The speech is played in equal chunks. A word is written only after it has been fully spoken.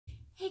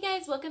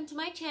guys, welcome to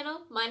my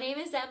channel. My name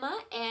is Emma,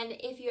 and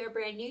if you are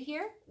brand new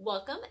here,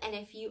 welcome. And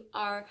if you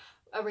are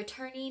a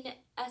returning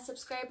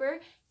subscriber,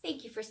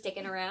 thank you for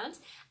sticking around.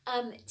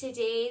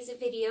 Today's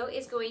video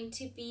is going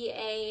to be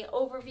a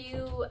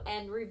overview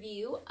and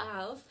review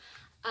of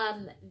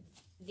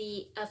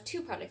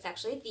two products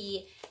actually.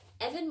 The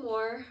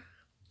Evan-Moor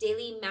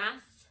Daily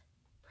Math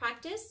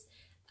Practice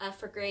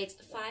for grades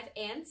 5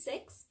 and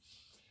 6.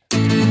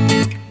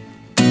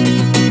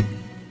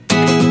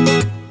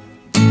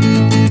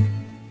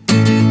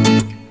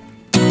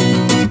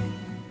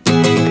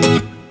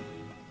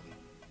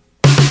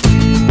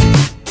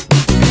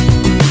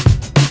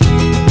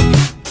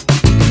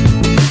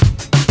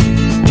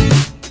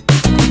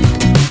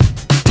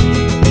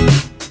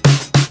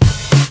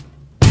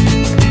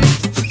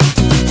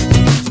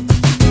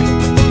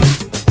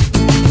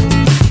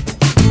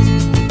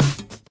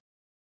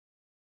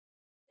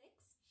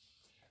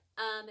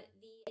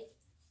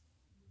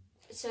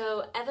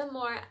 So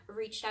Evan-Moor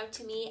reached out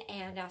to me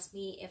and asked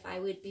me if I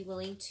would be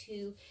willing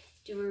to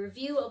do a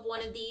review of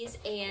one of these,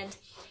 and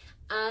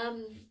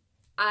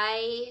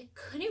I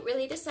couldn't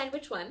really decide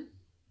which one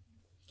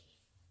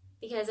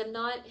because I'm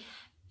not,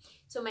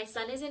 so my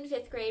son is in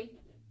 5th grade,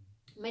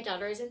 my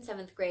daughter is in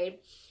 7th grade.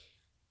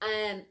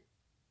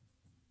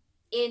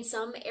 In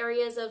some math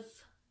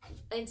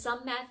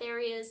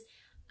areas,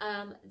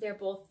 they're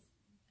both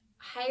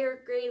higher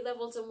grade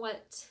levels than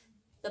what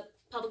the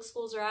public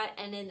schools are at,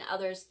 and in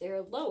others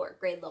they're lower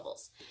grade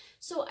levels.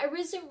 So I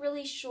wasn't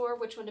really sure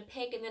which one to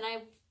pick, and then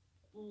I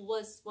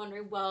was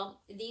wondering,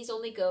 well, these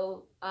only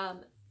go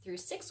through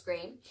 6th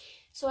grade.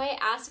 So I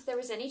asked if there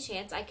was any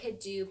chance I could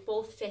do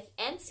both 5th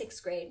and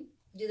 6th grade,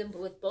 do them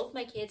with both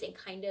my kids, and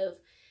kind of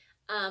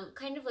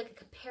like a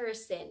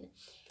comparison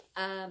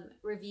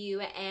review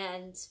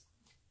and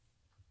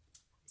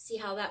see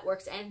how that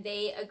works. And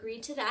they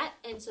agreed to that,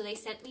 and so they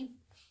sent me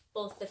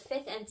both the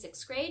 5th and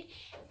 6th grade.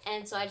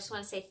 And so I just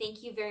want to say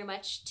thank you very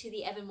much to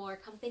the Evan-Moor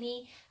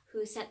company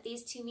who sent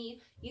these to me.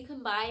 You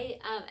can buy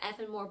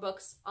Evan-Moor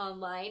books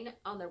online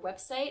on their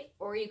website,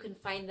 or you can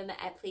find them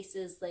at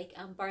places like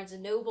Barnes &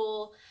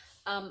 Noble.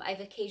 I've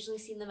occasionally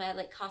seen them at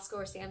like Costco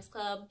or Sam's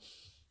Club.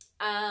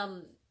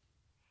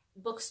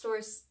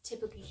 Bookstores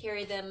typically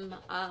carry them.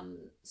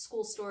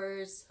 School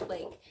stores,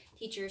 like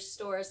teachers'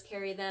 stores,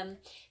 carry them.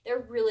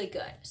 They're really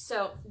good.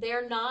 So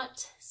they're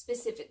not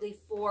specifically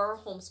for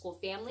homeschool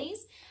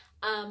families.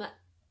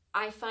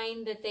 I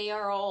find that they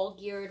are all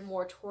geared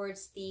more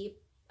towards the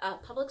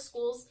public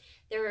schools.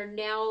 They're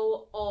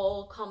now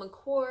all Common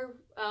Core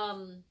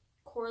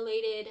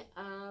correlated,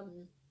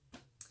 and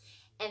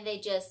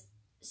they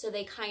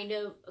kind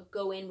of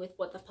go in with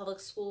what the public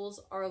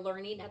schools are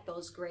learning at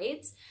those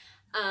grades.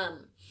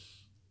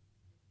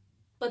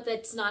 But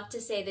that's not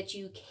to say that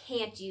you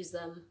can't use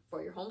them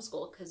for your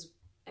homeschool, because,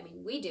 I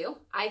mean, we do.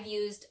 I've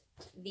used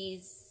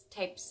these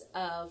types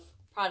of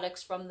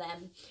products from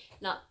them,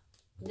 not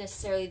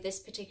necessarily this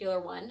particular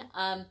one,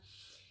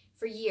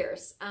 for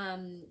years.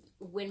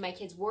 When my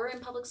kids were in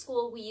public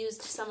school, we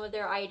used some of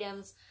their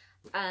items,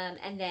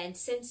 and then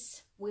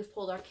since we've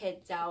pulled our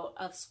kids out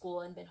of school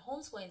and been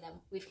homeschooling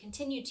them, we've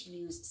continued to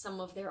use some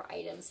of their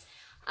items.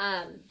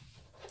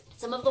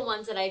 Some of the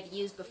ones that I've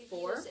used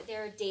before,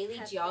 their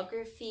daily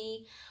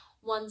geography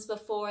ones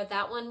before,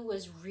 that one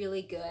was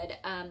really good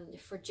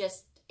for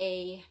just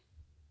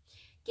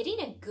getting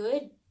a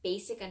good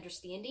basic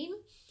understanding.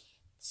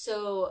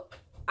 So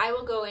I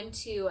will go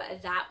into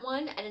that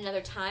one at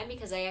another time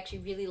because I actually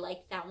really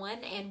like that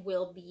one, and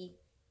will be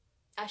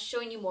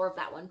showing you more of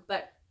that one.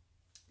 But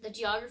the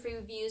geography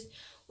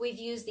we've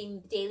used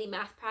the daily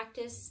math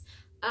practice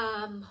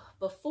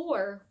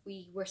before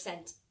we were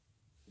sent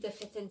the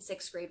 5th and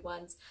 6th grade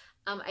ones.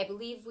 I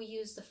believe we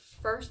used the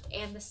 1st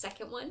and the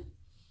 2nd one,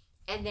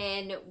 and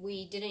then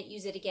we didn't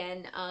use it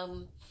again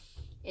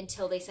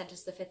until they sent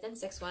us the 5th and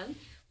 6th one.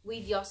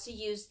 We've also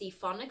used the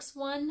phonics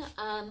one,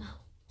 I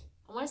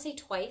want to say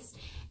twice,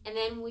 and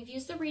then we've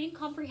used the reading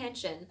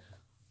comprehension.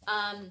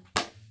 I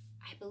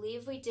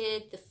believe we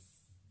did the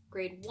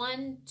grade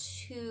 1,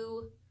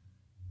 2,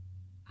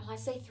 I want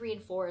to say 3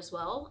 and 4 as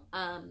well.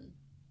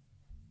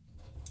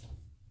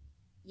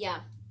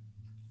 Yeah.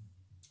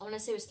 I want to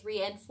say it was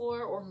 3 and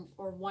 4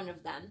 or one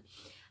of them.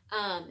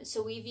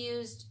 So we've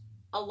used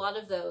a lot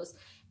of those,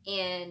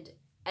 and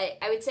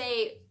I would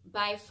say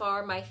by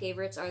far my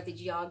favorites are the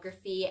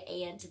geography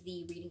and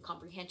the reading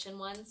comprehension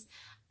ones.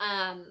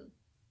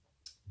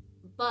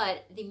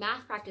 But the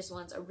math practice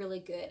ones are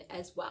really good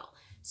as well.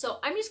 So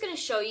I'm just going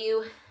to show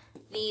you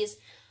these.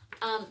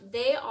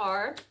 They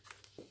are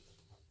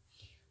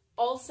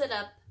all set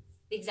up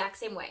the exact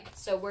same way.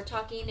 So we're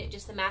talking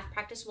just the math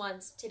practice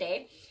ones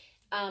today.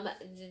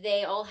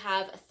 They all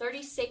have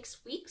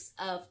 36 weeks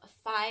of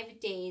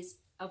 5 days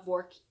of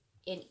work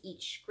in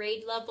each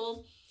grade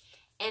level,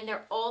 and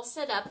they're all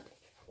set up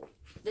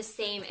the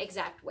same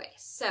exact way.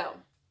 So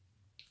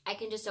I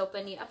can just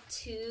open you up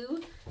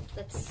to,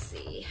 let's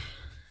see,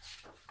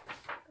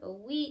 a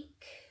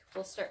week.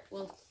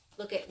 We'll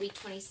look at week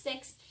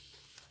 26.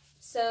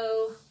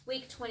 So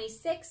week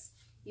 26,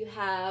 you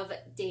have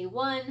day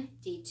 1,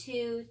 day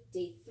 2,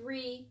 day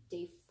 3,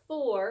 day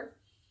 4,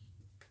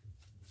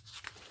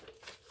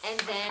 and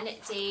then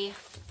day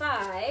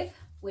 5,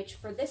 which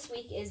for this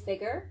week is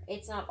bigger.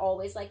 It's not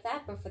always like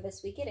that, but for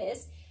this week it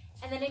is.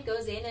 And then it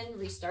goes in and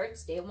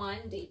restarts day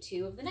 1, day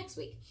 2 of the next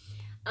week.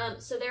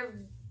 So they're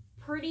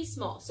pretty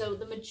small. So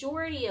the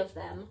majority of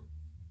them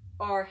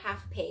are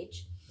half a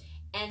page.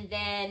 And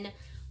then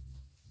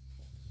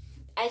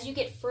as you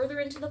get further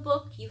into the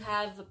book, you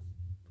have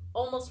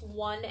almost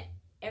one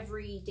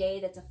every day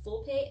that's a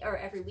full page, or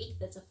every week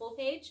that's a full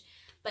page.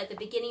 But at the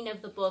beginning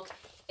of the book,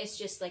 it's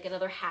just like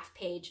another half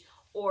page,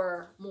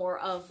 or more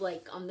of,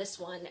 like on this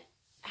one,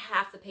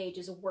 half the page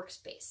is a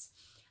workspace.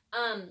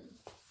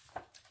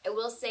 I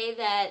will say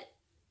that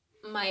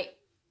my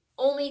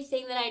only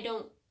thing that I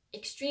don't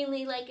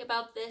extremely like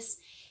about this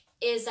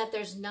is that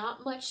there's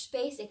not much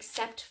space,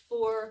 except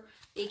for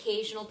the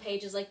occasional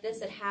pages like this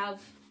that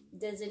have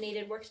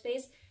designated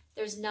workspace.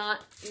 There's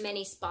not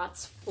many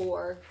spots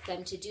for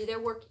them to do their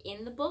work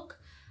in the book.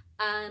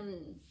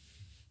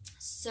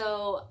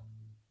 So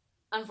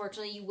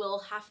unfortunately, you will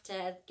have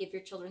to give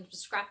your children some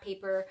scrap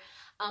paper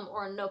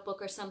or a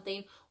notebook or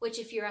something, which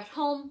if you're at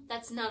home,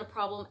 that's not a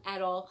problem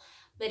at all.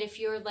 But if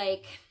you're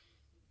like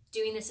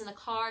doing this in the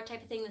car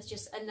type of thing, that's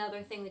just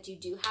another thing that you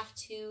do have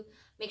to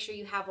make sure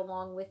you have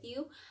along with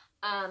you,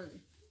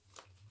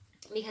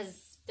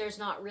 because there's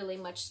not really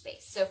much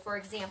space. So for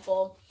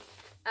example,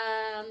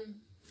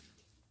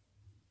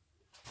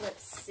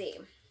 let's see.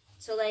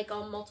 So like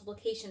on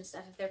multiplication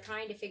stuff, if they're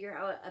trying to figure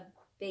out a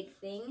big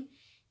thing,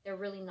 they're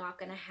really not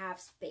going to have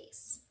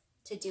space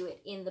to do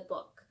it in the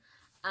book.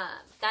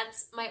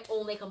 That's my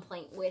only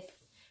complaint with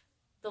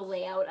the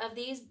layout of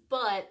these,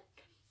 but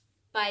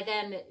by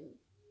them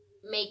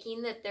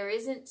making that there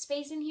isn't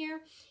space in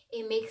here,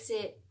 it makes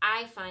it,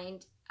 I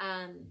find,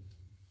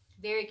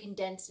 very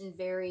condensed and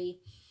very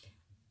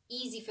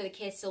easy for the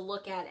kids to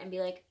look at and be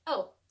like,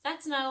 oh,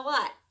 that's not a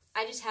lot.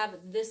 I just have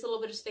this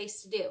little bit of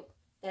space to do.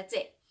 That's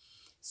it.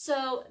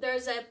 So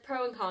there's a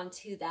pro and con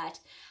to that.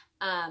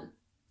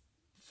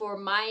 For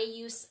my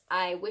use,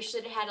 I wish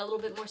that it had a little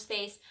bit more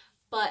space,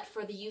 but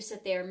for the use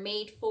that they're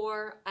made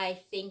for, I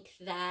think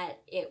that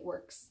it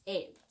works.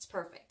 It's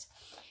perfect.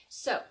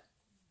 So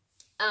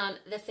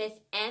the 5th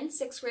and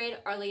 6th grade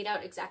are laid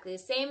out exactly the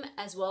same,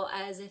 as well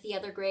as the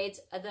other grades.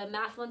 The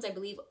math ones, I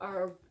believe,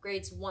 are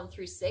grades 1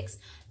 through 6.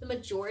 The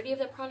majority of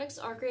the products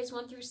are grades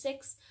 1 through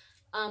 6.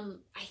 I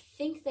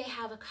think they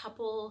have a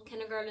couple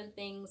kindergarten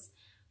things,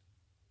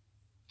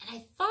 and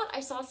I thought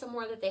I saw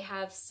somewhere that they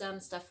have some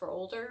stuff for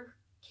older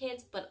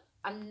kids, but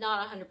I'm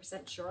not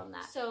 100% sure on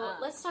that. So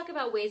let's talk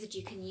about ways that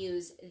you can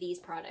use these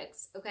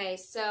products. Okay,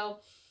 so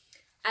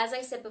as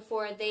I said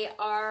before, they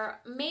are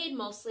made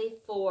mostly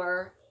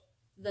for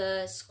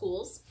the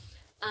schools.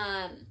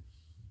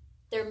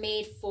 They're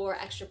made for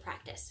extra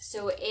practice.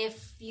 So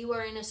if you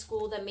are in a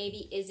school that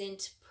maybe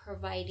isn't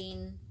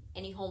providing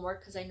any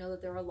homework, because I know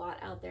that there are a lot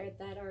out there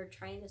that are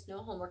trying this no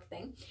homework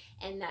thing,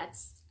 and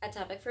that's a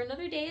topic for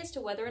another day as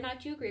to whether or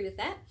not you agree with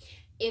that.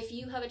 If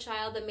you have a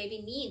child that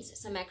maybe needs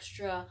some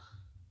extra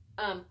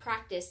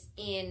practice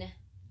in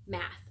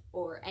math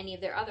or any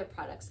of their other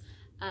products,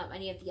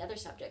 any of the other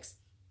subjects,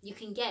 you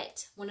can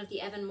get one of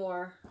the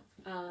Evan-Moor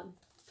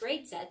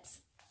grade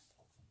sets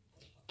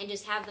and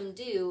just have them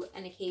do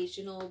an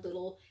occasional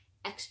little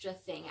extra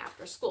thing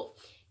after school.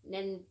 And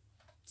then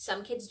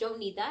some kids don't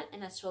need that,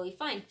 and that's totally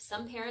fine.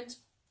 Some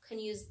parents can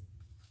use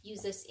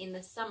this in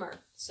the summer,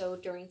 so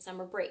during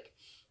summer break.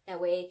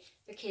 That way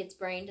their kid's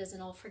brain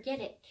doesn't all forget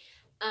it.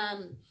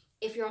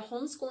 If you're a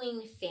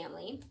homeschooling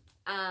family,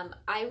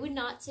 I would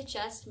not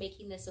suggest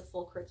making this a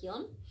full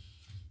curriculum.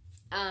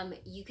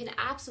 You can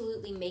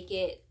absolutely make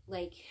it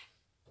like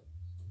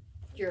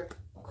your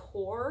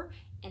core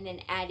and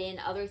then add in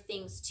other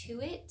things to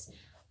it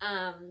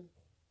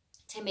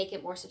to make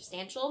it more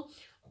substantial,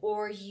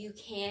 or you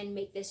can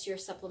make this your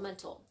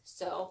supplemental.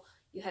 So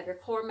you have your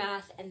core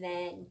math, and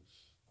then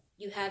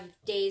you have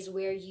days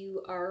where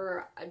you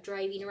are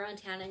driving around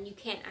town and you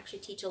can't actually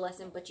teach a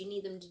lesson, but you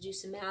need them to do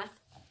some math.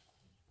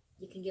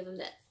 You can give them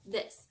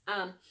this.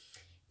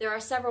 There are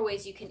several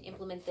ways you can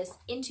implement this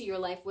into your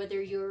life,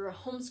 whether you're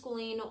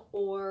homeschooling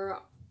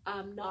or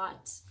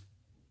not.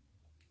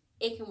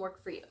 It can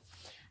work for you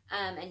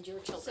and your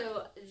children.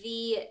 So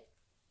the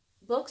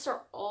books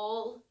are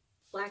all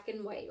black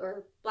and white,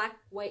 or black,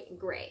 white, and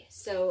gray.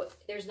 So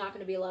there's not going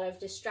to be a lot of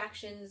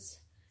distractions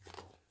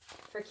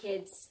for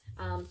kids.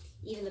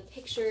 Even the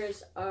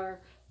pictures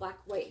are black,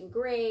 white, and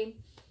gray.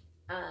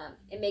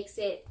 It makes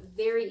it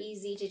very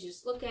easy to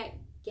just look at,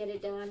 get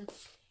it done.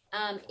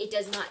 It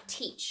does not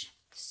teach.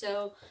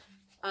 So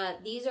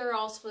these are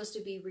all supposed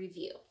to be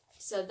review.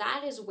 So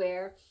that is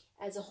where,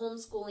 as a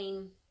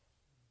homeschooling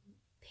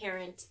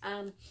parent,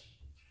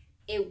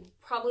 it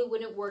probably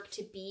wouldn't work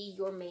to be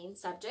your main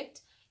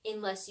subject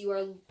unless you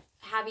are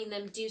having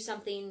them do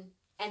something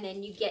and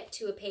then you get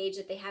to a page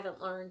that they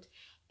haven't learned,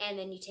 and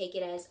then you take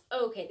it as,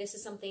 oh, okay, this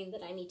is something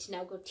that I need to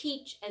now go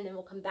teach, and then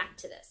we'll come back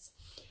to this.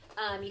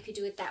 You could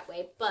do it that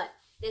way, but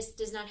this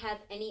does not have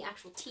any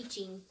actual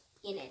teaching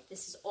in it.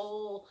 This is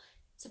all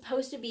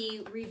supposed to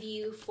be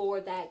review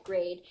for that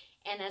grade.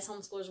 And as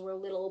homeschoolers, we're a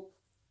little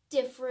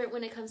different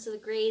when it comes to the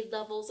grade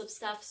levels of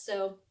stuff.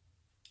 So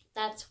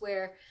that's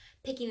where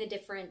picking the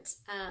different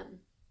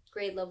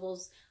grade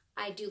levels,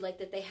 I do like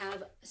that they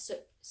have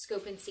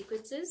scope and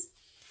sequences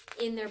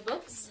in their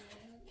books.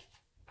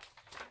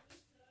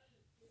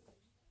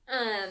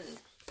 And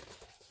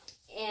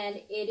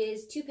it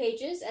is 2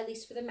 pages, at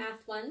least for the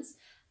math ones.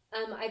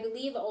 I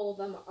believe all of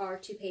them are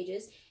 2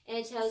 pages. And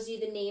it tells you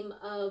the name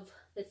of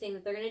the thing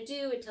that they're going to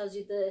do. It tells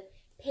you the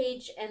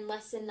page and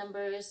lesson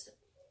numbers.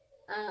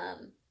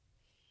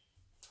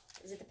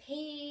 Is it the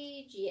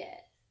page?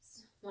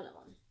 Yes, one of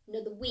them.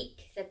 No, the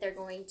week that they're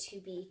going to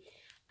be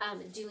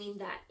doing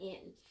that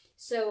in.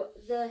 So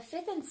the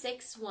 5th and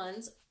 6th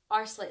ones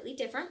are slightly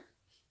different,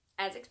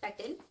 as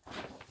expected.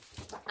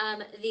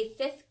 The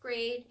 5th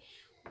grade,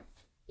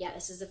 yeah,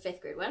 this is the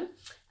 5th grade one.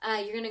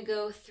 You're going to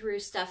go through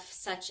stuff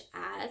such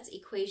as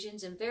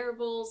equations and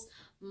variables,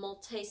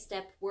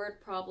 multi-step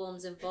word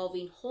problems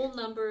involving whole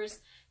numbers,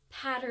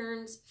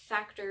 patterns,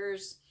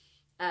 factors,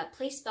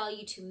 place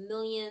value to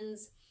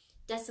millions,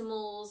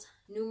 decimals,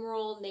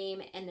 numeral,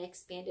 name, and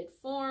expanded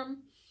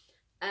form,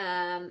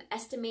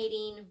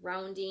 estimating,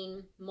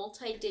 rounding,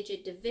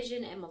 multi-digit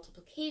division and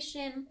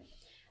multiplication.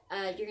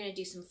 You're going to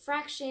do some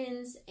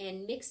fractions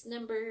and mixed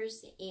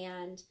numbers,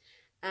 and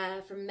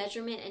for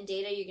measurement and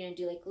data, you're going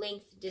to do like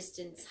length,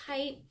 distance,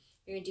 height.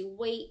 You're going to do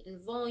weight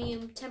and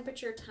volume,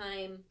 temperature,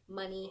 time,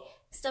 money,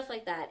 stuff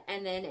like that.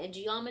 And then in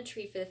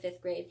geometry for the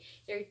 5th grade,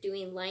 they're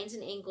doing lines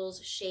and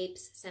angles,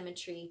 shapes,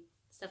 symmetry,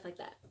 stuff like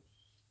that.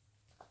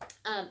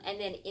 And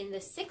then in the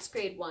 6th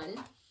grade one,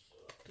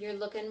 you're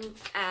looking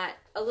at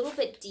a little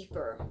bit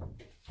deeper.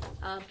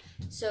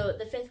 So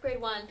the 5th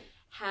grade one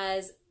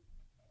has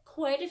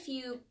quite a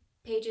few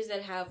pages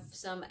that have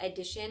some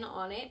addition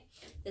on it.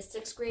 The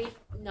 6th grade,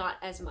 not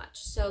as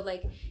much. So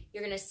like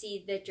you're going to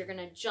see that you're going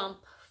to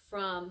jump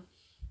from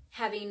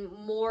having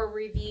more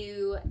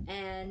review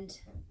and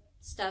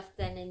stuff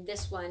than in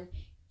this one.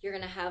 You're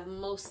going to have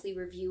mostly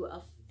review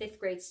of 5th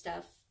grade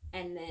stuff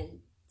and then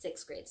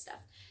 6th grade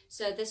stuff.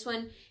 So this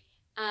one,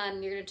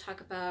 you're going to talk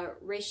about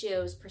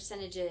ratios,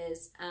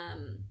 percentages,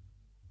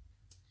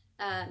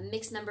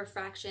 mixed number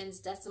fractions,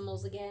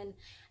 decimals again,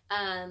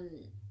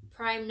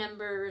 prime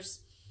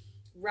numbers,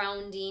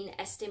 rounding,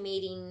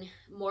 estimating,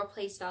 more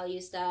place value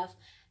stuff.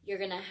 You're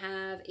going to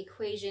have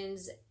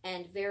equations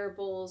and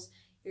variables.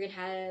 You're going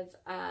to have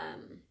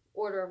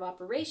order of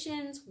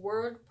operations,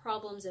 word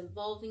problems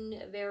involving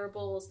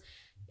variables.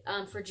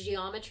 For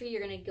geometry,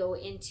 you're going to go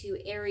into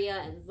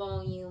area and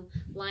volume,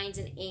 lines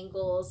and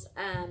angles,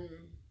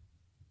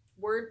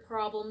 word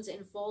problems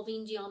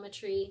involving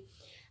geometry,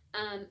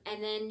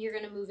 and then you're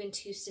going to move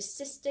into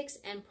statistics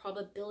and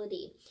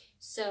probability.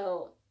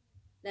 So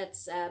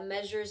that's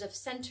measures of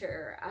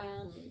center,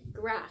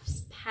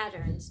 graphs,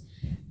 patterns,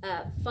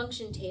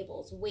 function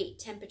tables, weight,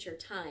 temperature,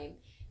 time.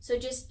 So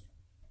just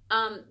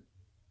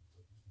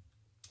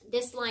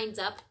this lines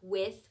up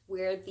with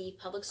where the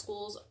public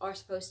schools are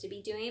supposed to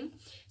be doing.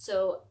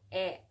 So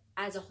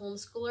as a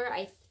homeschooler,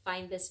 I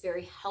find this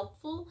very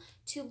helpful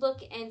to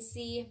look and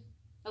see,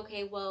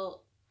 okay,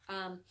 well,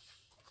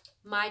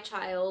 my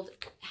child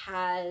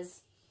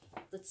has,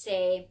 let's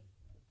say,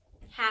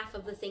 half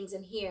of the things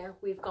in here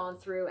we've gone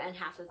through and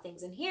half of the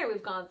things in here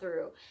we've gone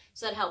through.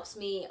 So that helps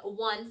me,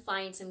 1,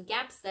 find some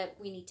gaps that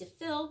we need to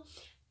fill,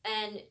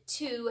 and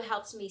 2,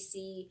 helps me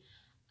see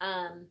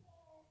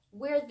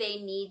where they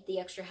need the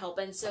extra help.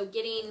 And so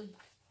getting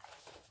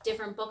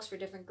different books for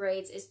different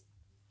grades is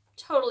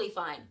totally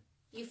fine.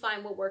 You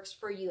find what works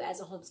for you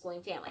as a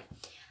homeschooling family.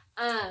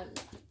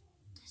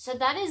 So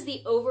that is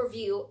the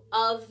overview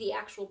of the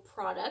actual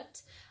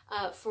product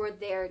for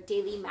their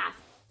daily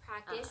math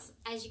practice.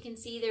 As you can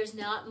see, there's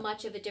not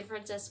much of a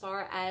difference as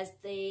far as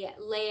the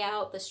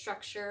layout, the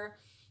structure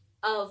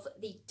of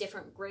the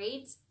different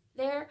grades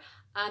there.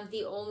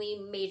 The only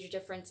major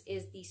difference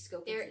is the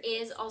scope. There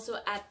is also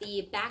at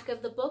the back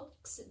of the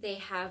books, they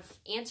have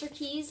answer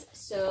keys.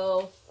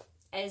 So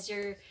as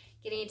you're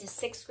getting into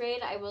 6th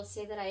grade, I will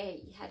say that I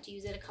had to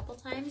use it a couple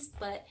times,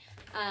 but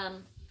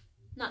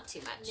not too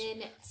much.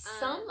 And then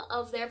some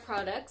of their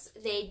products,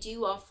 they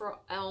do offer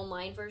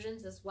online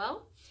versions as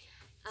well.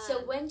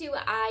 So when do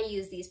I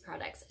use these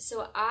products?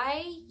 So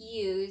I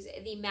use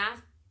the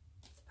math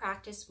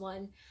practice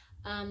one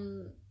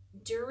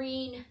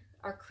during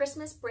our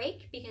Christmas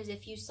break, because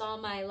if you saw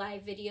my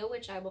live video,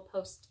 which I will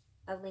post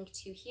a link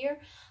to here,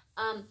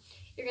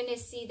 you're going to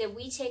see that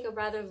we take a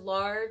rather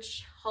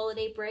large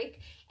holiday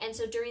break. And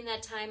so during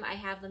that time, I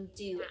have them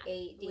do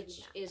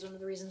which is one of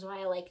the reasons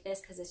why I like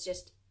this, because it's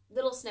just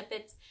little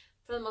snippets.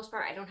 For the most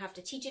part, I don't have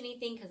to teach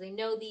anything because they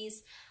know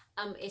these.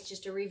 It's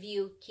just a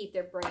review, keep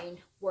their brain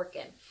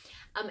working.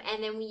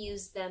 And then we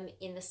use them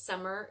in the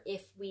summer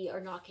if we are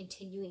not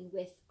continuing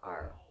with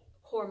our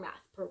core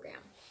math program.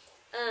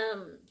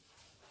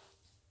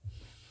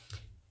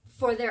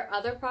 For their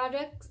other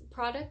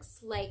products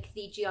like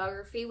the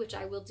geography, which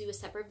I will do a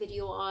separate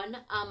video on,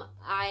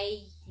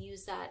 I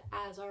use that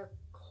as our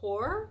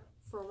core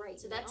for right now.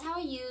 So that's how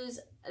I use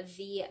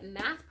the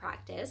math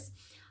practice.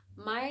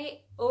 my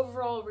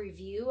overall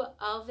review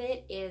of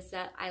it is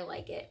that I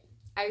like it.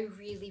 I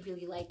really,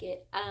 really like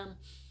it.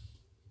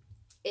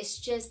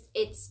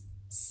 It's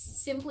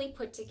simply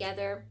put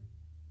together.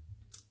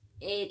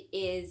 It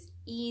is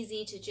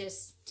easy to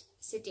just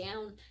sit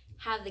down,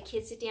 have the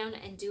kids sit down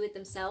and do it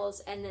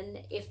themselves. And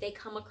then if they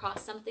come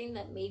across something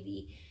that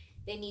maybe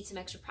they need some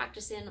extra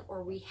practice in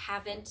or we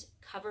haven't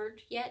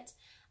covered yet,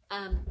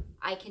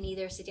 I can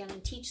either sit down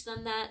and teach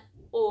them that,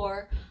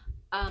 or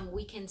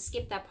we can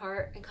skip that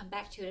part and come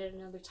back to it at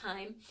another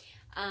time.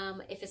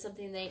 If it's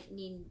something they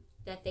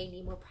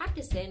need more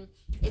practice in,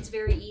 it's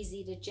very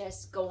easy to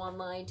just go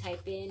online,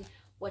 type in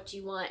what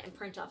you want, and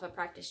print off a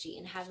practice sheet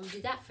and have them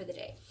do that for the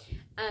day.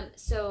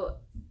 So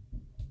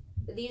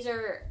these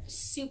are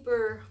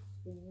super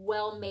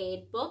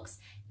well-made books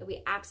that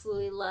we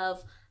absolutely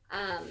love.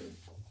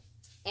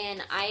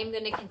 And I am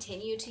going to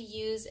continue to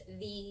use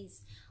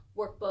these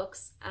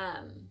workbooks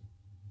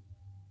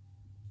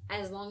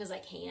as long as I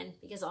can,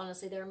 because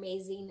honestly they're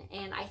amazing.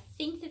 And I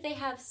think that they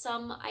have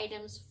some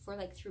items for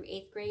like through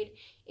 8th grade.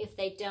 If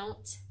they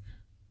don't,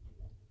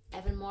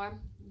 Evan-Moor,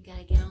 you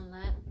gotta get on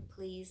that,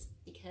 please,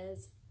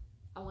 because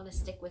I want to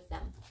stick with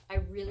them. I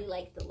really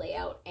like the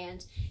layout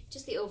and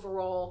just the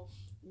overall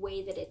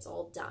way that it's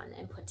all done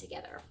and put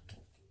together.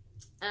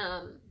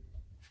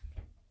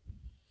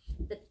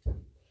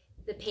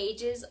 The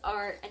pages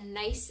are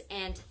nice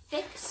and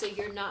thick, so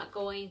you're not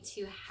going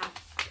to have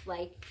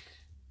like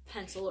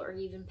pencil or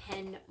even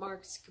pen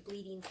marks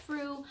bleeding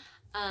through.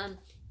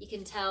 You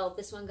can tell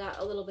this one got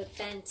a little bit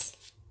bent.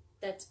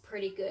 That's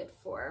pretty good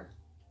for,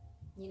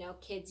 you know,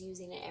 kids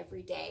using it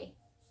every day.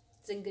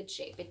 It's in good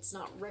shape. It's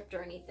not ripped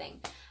or anything.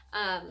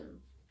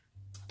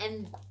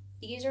 And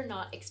these are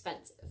not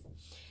expensive.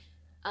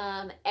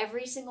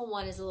 Every single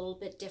one is a little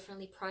bit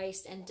differently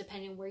priced, and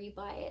depending on where you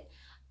buy it.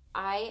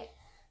 I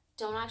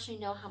don't actually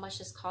know how much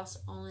this costs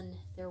on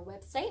their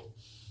website,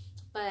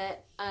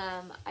 but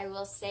I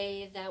will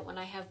say that when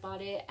I have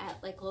bought it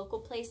at like local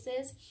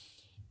places,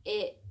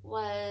 it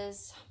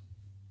was,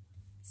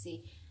 let's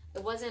see,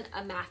 it wasn't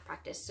a math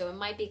practice, so it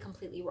might be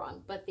completely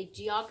wrong, but the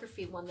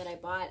geography one that I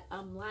bought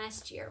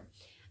last year,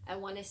 I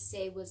want to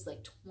say was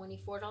like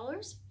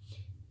 $24,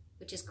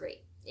 which is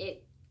great.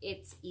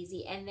 It's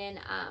easy. And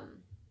then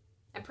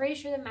I'm pretty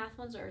sure the math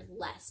ones are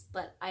less,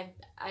 but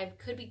I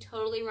could be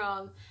totally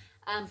wrong.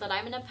 But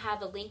I'm going to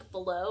have a link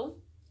below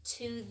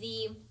to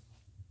the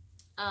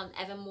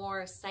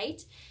Evan-Moor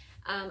site,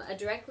 a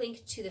direct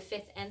link to the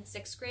 5th and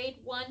 6th grade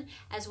one,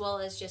 as well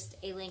as just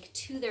a link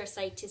to their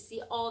site to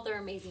see all their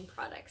amazing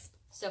products.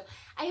 So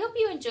I hope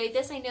you enjoyed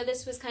this. I know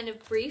this was kind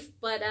of brief,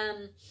 but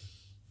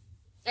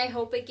I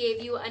hope it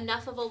gave you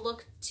enough of a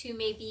look to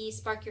maybe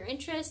spark your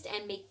interest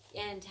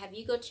and have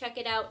you go check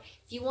it out.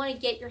 If you want to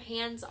get your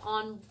hands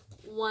on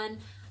one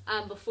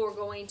before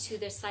going to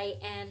the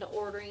site and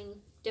ordering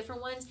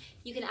different ones,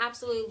 you can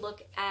absolutely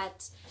look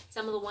at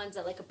some of the ones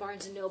that like a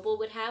Barnes & Noble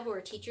would have, or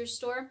a teacher's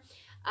store.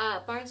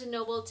 Barnes &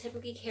 Noble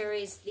typically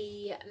carries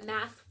the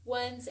math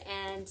ones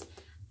and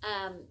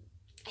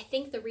I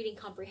think the reading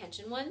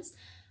comprehension ones.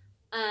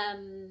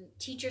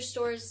 Teacher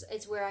stores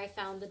is where I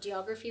found the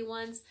geography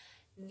ones.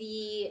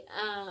 The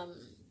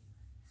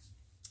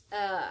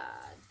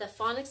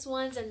phonics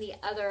ones and the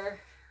other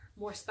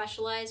more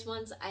specialized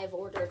ones I've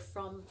ordered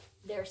from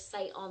their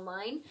site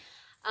online.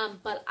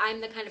 But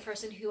I'm the kind of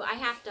person who I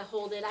have to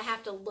hold it, I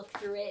have to look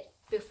through it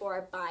before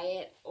I buy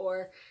it,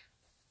 or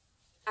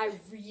I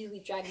really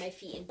drag my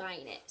feet in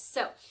buying it.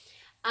 So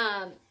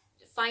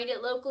find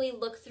it locally,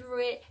 look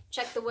through it,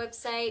 check the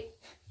website,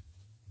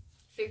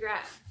 figure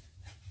out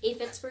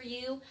if it's for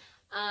you,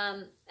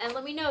 and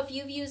let me know if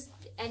you've used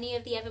any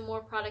of the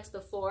Evan-Moor products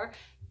before.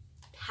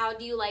 How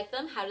do you like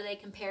them? How do they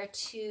compare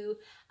to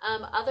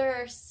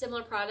other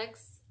similar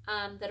products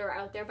that are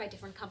out there by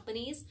different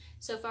companies?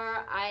 So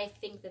far, I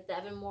think that the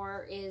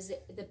Evan-Moor is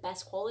the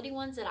best quality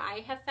ones that I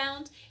have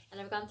found, and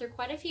I've gone through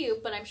quite a few,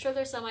 but I'm sure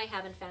there's some I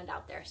haven't found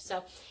out there.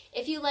 So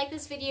if you like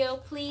this video,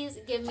 please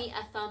give me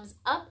a thumbs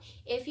up.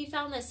 If you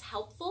found this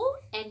helpful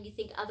and you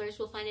think others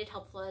will find it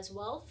helpful as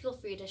well, feel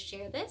free to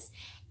share this.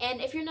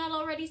 And if you're not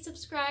already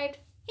subscribed,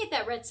 hit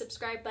that red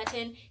subscribe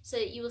button so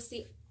that you will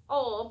see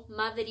all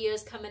my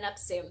videos coming up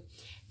soon.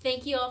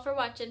 Thank you all for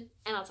watching,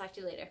 and I'll talk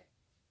to you later.